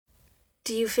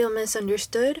Do you feel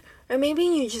misunderstood? Or maybe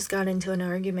you just got into an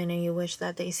argument and you wish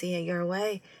that they see it your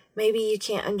way. Maybe you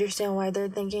can't understand why they're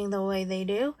thinking the way they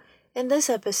do. In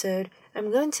this episode, I'm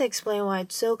going to explain why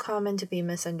it's so common to be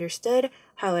misunderstood,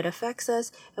 how it affects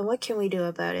us, and what can we do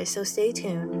about it, so stay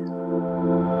tuned.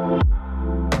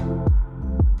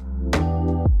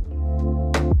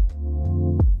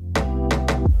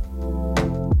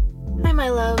 Hi my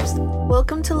loves,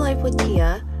 welcome to Life with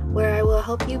Tia, where I will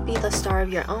help you be the star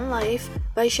of your own life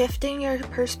by shifting your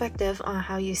perspective on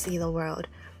how you see the world.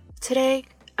 Today,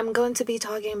 I'm going to be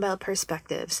talking about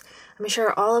perspectives. I'm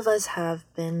sure all of us have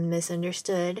been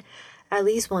misunderstood at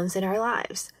least once in our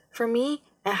lives. For me,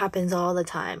 it happens all the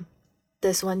time.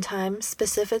 This one time,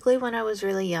 specifically when I was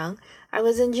really young, I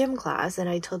was in gym class and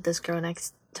I told this girl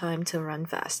next time to run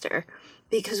faster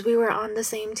because we were on the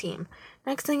same team.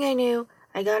 Next thing I knew,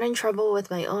 I got in trouble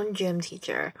with my own gym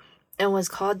teacher and was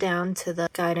called down to the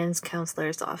guidance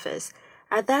counselor's office.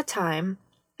 At that time,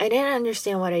 I didn't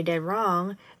understand what I did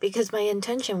wrong because my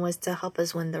intention was to help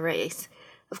us win the race.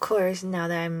 Of course, now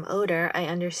that I'm older, I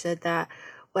understood that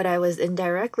what I was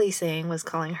indirectly saying was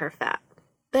calling her fat.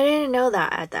 But I didn't know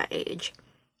that at that age.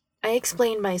 I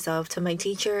explained myself to my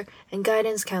teacher and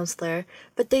guidance counselor,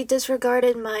 but they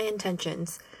disregarded my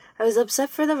intentions. I was upset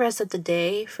for the rest of the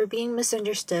day for being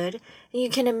misunderstood, and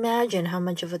you can imagine how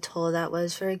much of a toll that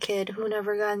was for a kid who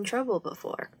never got in trouble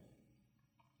before.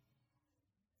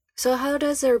 So how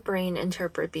does our brain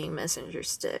interpret being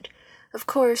misunderstood? Of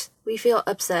course, we feel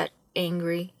upset,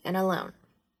 angry, and alone.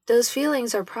 Those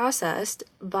feelings are processed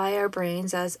by our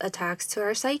brains as attacks to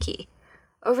our psyche.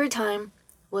 Over time,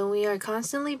 when we are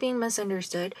constantly being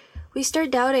misunderstood, we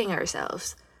start doubting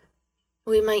ourselves.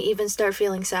 We might even start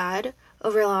feeling sad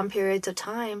over long periods of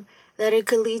time that it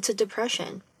could lead to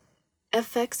depression. It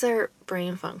affects our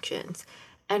brain functions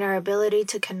and our ability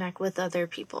to connect with other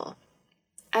people.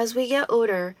 As we get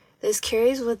older, this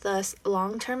carries with us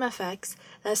long-term effects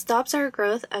that stops our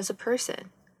growth as a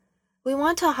person. We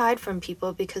want to hide from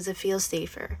people because it feels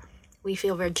safer. We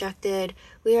feel rejected,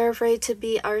 we are afraid to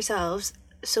be ourselves,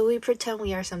 so we pretend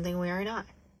we are something we are not.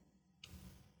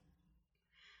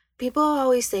 People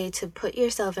always say to put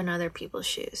yourself in other people's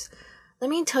shoes. Let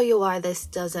me tell you why this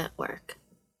doesn't work.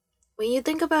 When you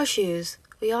think about shoes,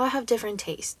 we all have different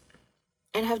tastes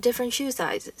and have different shoe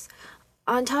sizes.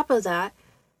 On top of that,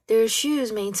 there are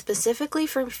shoes made specifically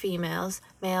for females,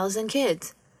 males, and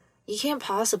kids. You can't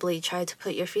possibly try to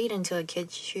put your feet into a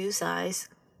kid's shoe size.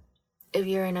 If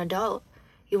you're an adult,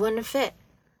 you wouldn't fit.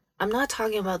 I'm not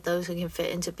talking about those who can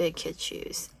fit into big kids'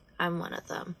 shoes. I'm one of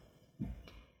them.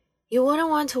 You wouldn't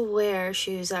want to wear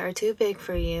shoes that are too big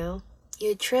for you.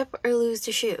 You'd trip or lose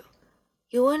the shoe.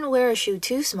 You wouldn't wear a shoe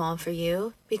too small for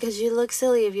you because you'd look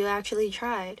silly if you actually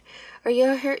tried, or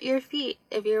you'll hurt your feet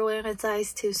if you're wearing a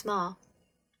size too small.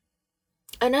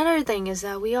 Another thing is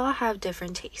that we all have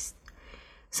different tastes.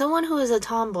 Someone who is a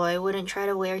tomboy wouldn't try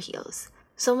to wear heels.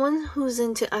 Someone who's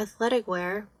into athletic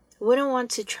wear wouldn't want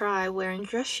to try wearing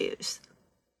dress shoes.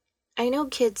 I know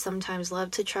kids sometimes love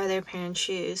to try their parents'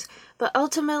 shoes, but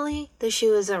ultimately, the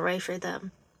shoe isn't right for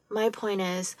them. My point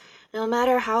is, no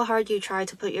matter how hard you try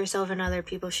to put yourself in other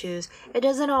people's shoes, it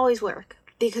doesn't always work,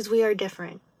 because we are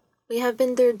different. We have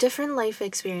been through different life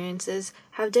experiences,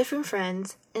 have different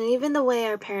friends, and even the way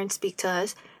our parents speak to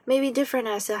us may be different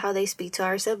as to how they speak to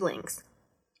our siblings.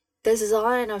 This is all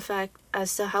in effect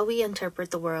as to how we interpret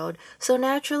the world, so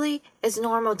naturally, it's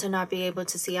normal to not be able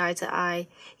to see eye to eye,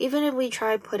 even if we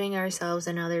try putting ourselves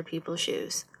in other people's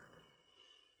shoes.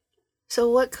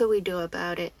 So what could we do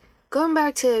about it? Going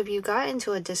back to if you got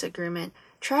into a disagreement,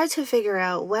 try to figure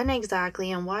out when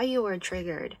exactly and why you were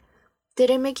triggered. Did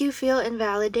it make you feel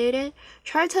invalidated?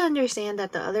 Try to understand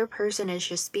that the other person is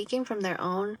just speaking from their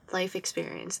own life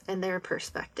experience and their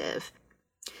perspective.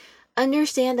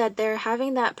 Understand that they're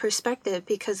having that perspective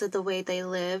because of the way they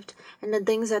lived and the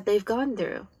things that they've gone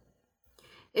through.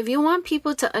 If you want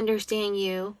people to understand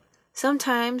you,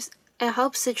 sometimes it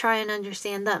helps to try and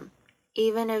understand them,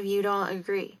 even if you don't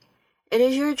agree. It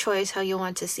is your choice how you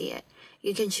want to see it.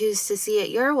 You can choose to see it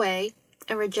your way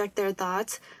and reject their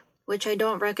thoughts, which I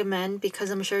don't recommend because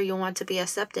I'm sure you want to be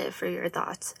accepted for your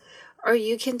thoughts. Or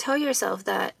you can tell yourself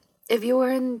that if you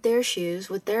were in their shoes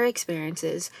with their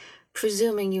experiences,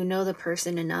 presuming you know the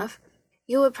person enough,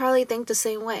 you would probably think the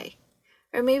same way.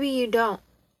 Or maybe you don't,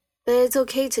 but it's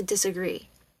okay to disagree.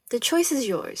 The choice is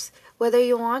yours, whether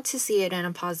you want to see it in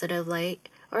a positive light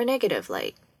or a negative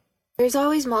light. There's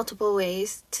always multiple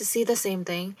ways to see the same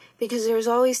thing because there's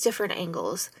always different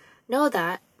angles. Know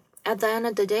that, at the end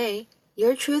of the day,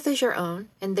 your truth is your own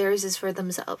and theirs is for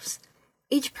themselves.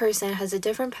 Each person has a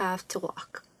different path to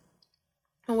walk.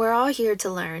 And we're all here to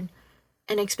learn.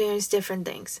 and experience different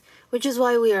things, which is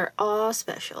why we are all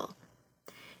special.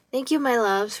 Thank you, my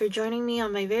loves, for joining me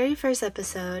on my very first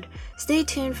episode. Stay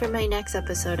tuned for my next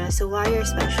episode as to why you're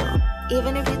special,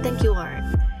 even if you think you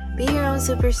aren't. Be your own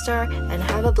superstar and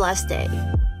have a blessed day.